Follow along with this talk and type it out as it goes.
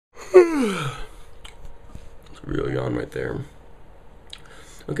It's a real yawn right there.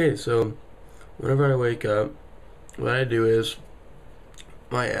 Okay, so whenever I wake up, what I do is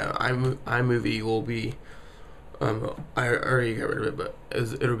my iMovie will be I already got rid of it, but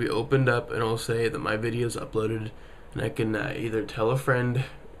it'll be opened up and it'll say that my video is uploaded, and I can either tell a friend,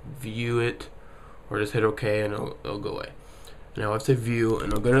 view it, or just hit OK and it'll go away. Now I have to view,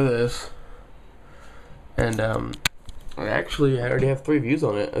 and I'll go to this, and I already have 3 views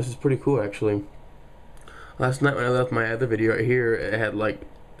on it. This is pretty cool, actually. Last night when I left my other video right here, it had like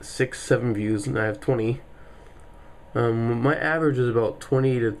 6-7 views, and I have 20. My average is about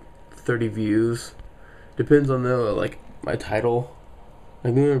 20 to 30 views. Depends on like my title.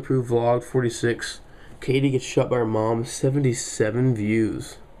 I'm gonna improve vlog 46. Katie gets shot by her mom, 77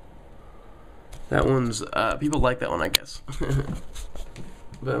 views. That one's people like that one, I guess.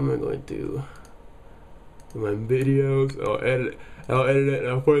 But I'm gonna go do my videos. I'll edit it, and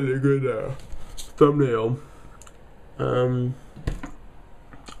I'll find a good thumbnail. I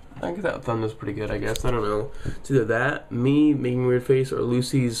think that thumbnail's pretty good, I guess. I don't know. It's either that, me making a weird face, or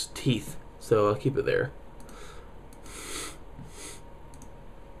Lucy's teeth. So I'll keep it there.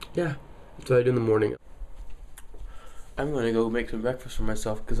 Yeah, that's what I do in the morning. I'm gonna go make some breakfast for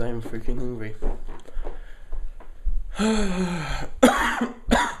myself because I am freaking hungry.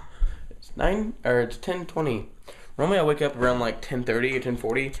 It's 10:20. Normally I wake up around like 10:30 or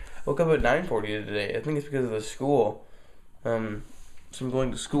 10:40. I woke up at 9:40 today. I think it's because of the school. So I'm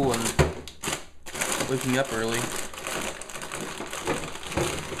going to school and waking up early.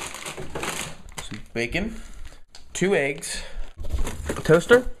 Some bacon, 2 eggs, a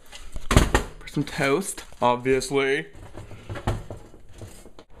toaster, some toast, obviously.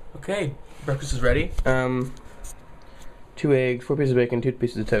 Okay, breakfast is ready. 2 eggs, 4 pieces of bacon, 2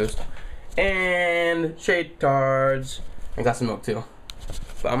 pieces of toast, and shade tards, and got some milk too.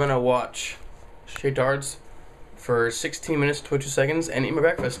 But I'm gonna watch shade tards for 16 minutes 22 seconds and eat my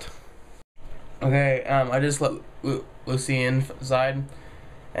breakfast. Okay, I just let Lucy inside,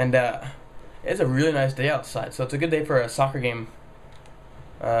 and it's a really nice day outside, so it's a good day for a soccer game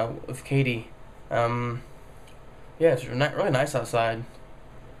with Katie. Yeah, it's really nice outside.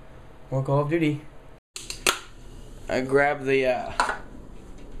 More Call of Duty. I grabbed the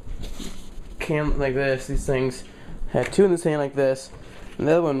cam like this. These things had 2 in this hand like this, and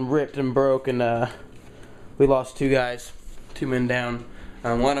the other one ripped and broke, and we lost 2 guys, 2 men down.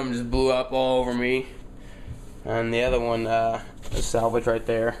 One of them just blew up all over me, and the other one is salvaged right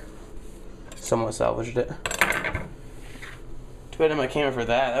there. Someone salvaged it. Too bad I had my camera for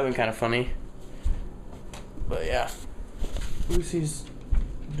that. That would be kind of funny. But yeah, Lucy's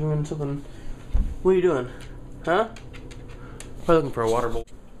doing something. What are you doing? Huh? Probably looking for a water bowl.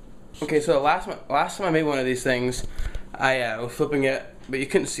 Okay, so last time I made one of these things, I was flipping it, but you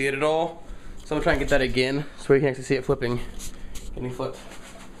couldn't see it at all. So I'm gonna try and get that again, so you can actually see it flipping. Can you flip?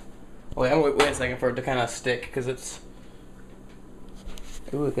 Oh, wait, I'm gonna wait a second for it to kind of stick, because it's.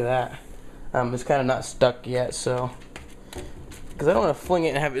 Ooh, look at that. It's kind of not stuck yet, so. Because I don't want to fling it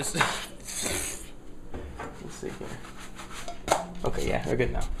and have it. Let's see here. Okay, yeah, we're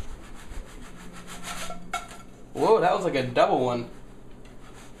good now. Whoa, that was like a double one.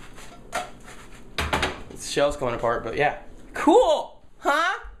 The shell's coming apart, but yeah. Cool!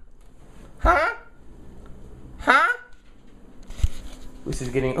 Huh? Huh? Huh? This is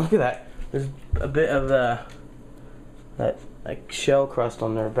getting, look at that. There's a bit of that like shell crust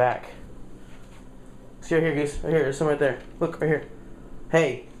on their back. See right here, Goose. Right here, there's some right there. Look, right here.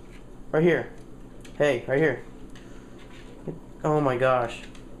 Hey. Right here. Hey, right here. Oh my gosh.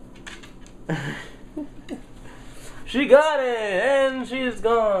 She got it! And she's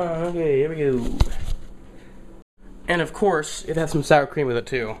gone! Okay, here we go. And of course, it has some sour cream with it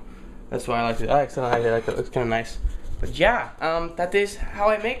too. That's why I like it. I like it. It looks kind of nice. But yeah, that is how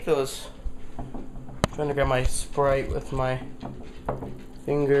I make those. I'm trying to grab my Sprite with my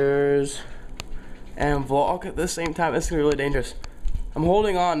fingers and vlog at the same time. This is gonna be really dangerous. I'm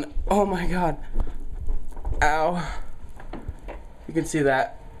holding on. Oh my god. Ow. You can see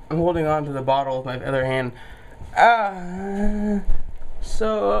that. I'm holding on to the bottle with my other hand. Ah,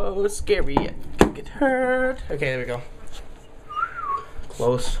 so scary. I could get hurt. Okay, there we go.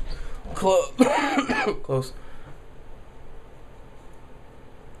 Close. Close. Close.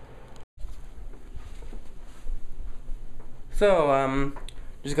 So,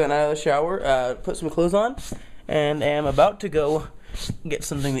 just got out of the shower, put some clothes on, and am about to go get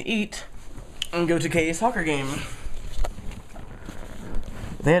something to eat and go to Katie's soccer game.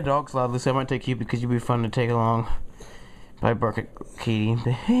 They had dogs loudly, so I might take you because you'd be fun to take along. But I bark at Katie.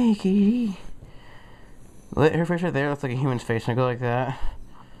 Hey, Katie. Her face right there looks like a human's face. And I go like that.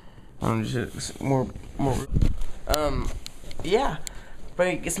 I'm just more. Yeah.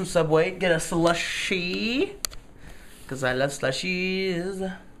 But get some Subway, get a slushie, cause I love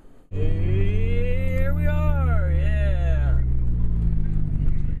slushies. Here we are, yeah.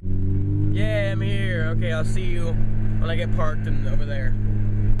 Yeah, I'm here. Okay, I'll see you when I get parked and over there.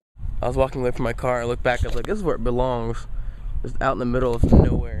 I was walking away from my car. I looked back. I was like, "This is where it belongs." Just out in the middle of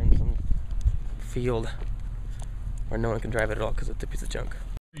nowhere in some field where no one can drive it at all because it's a piece of junk.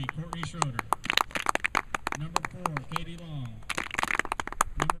 Courtney Schroeder. Number 4, Katie Long.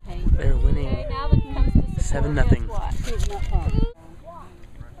 They're winning 7-0.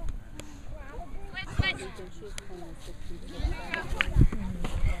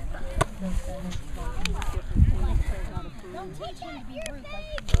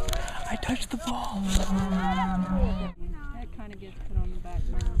 I touched the ball. That kind of gets put on the back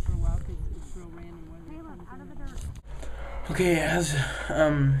burner for a while because it's real random whether it comes in. Okay,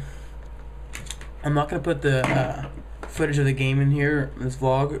 I'm not gonna put the footage of the game in here, in this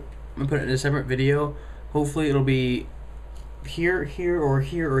vlog. I'm gonna put it in a separate video. Hopefully it'll be here, or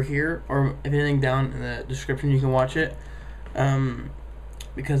here, or if anything down in the description you can watch it.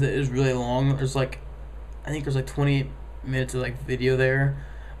 Because it is really long. There's like, I think there's like 28 minutes of like video there.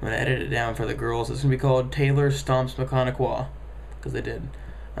 I'm gonna edit it down for the girls. It's gonna be called Taylor Stomps Mechaniqua, because they did.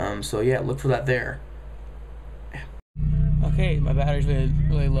 So yeah, look for that there. Okay, my battery's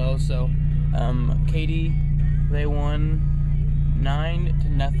really low, so Katie, they won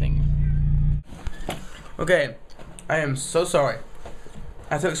 9-0. Okay, I am so sorry.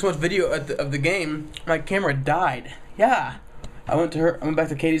 I took so much video of the game, my camera died. Yeah, I went back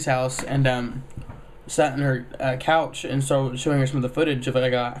to Katie's house and sat in her couch and started showing her some of the footage of what I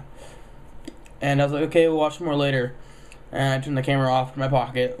got. And I was like, okay, we'll watch more later. And I turned the camera off in my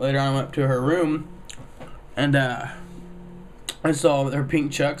pocket. Later on, I went up to her room and I saw her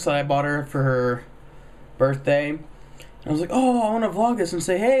pink chucks that I bought her for her birthday. And I was like, oh, I want to vlog this and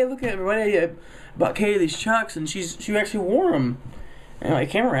say, hey, look at everybody, I bought Katie these chucks, and she actually wore them. And my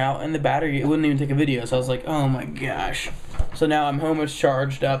camera out, and the battery, it wouldn't even take a video. So I was like, oh my gosh. So now I'm home, it's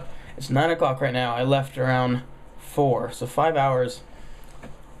charged up. It's 9 o'clock right now. I left around 4, so 5 hours.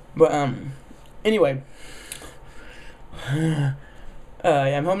 But anyway, yeah,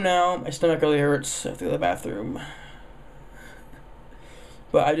 I'm home now. My stomach really hurts. I have to go to the bathroom.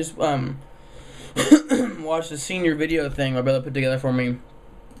 But I just watched the senior video thing my brother put together for me,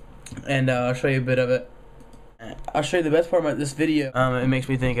 and I'll show you a bit of it. I'll show you the best part about this video. It makes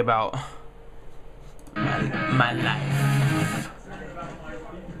me think about my life.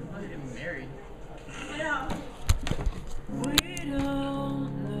 Married.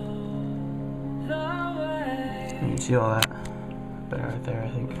 You can see all that better right there, I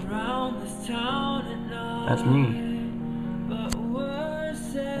think. That's me.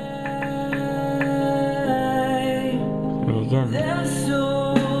 Me again.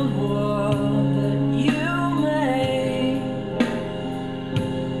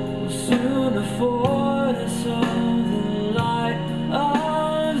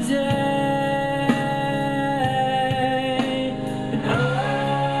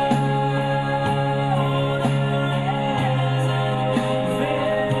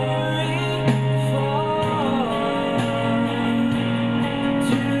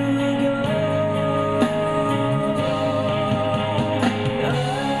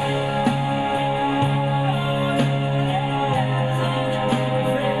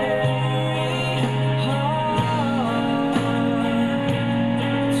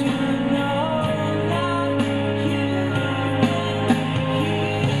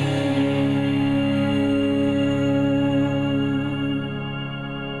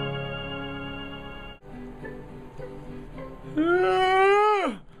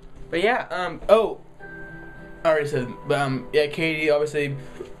 But yeah, oh, I already said, but yeah, Katie, obviously,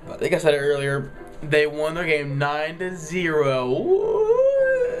 I think I said it earlier, they won their game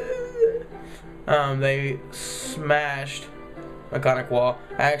 9-0. They smashed Mechaniqua.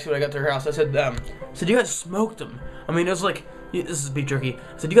 Actually, when I got to her house, I said, you guys smoked them. I mean, it was like, this is beef jerky. I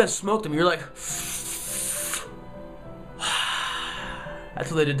said, you guys smoked them. You're like,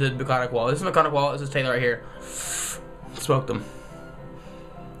 that's what they did to Mechaniqua. This is Mechaniqua. This is Taylor right here. Smoked them.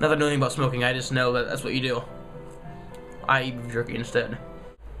 Not that I know anything about smoking, I just know that that's what you do. I eat beef jerky instead.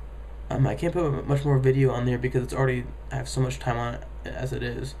 I can't put much more video on there because it's already, I have so much time on it as it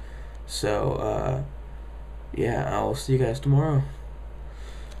is. So, yeah, I'll see you guys tomorrow.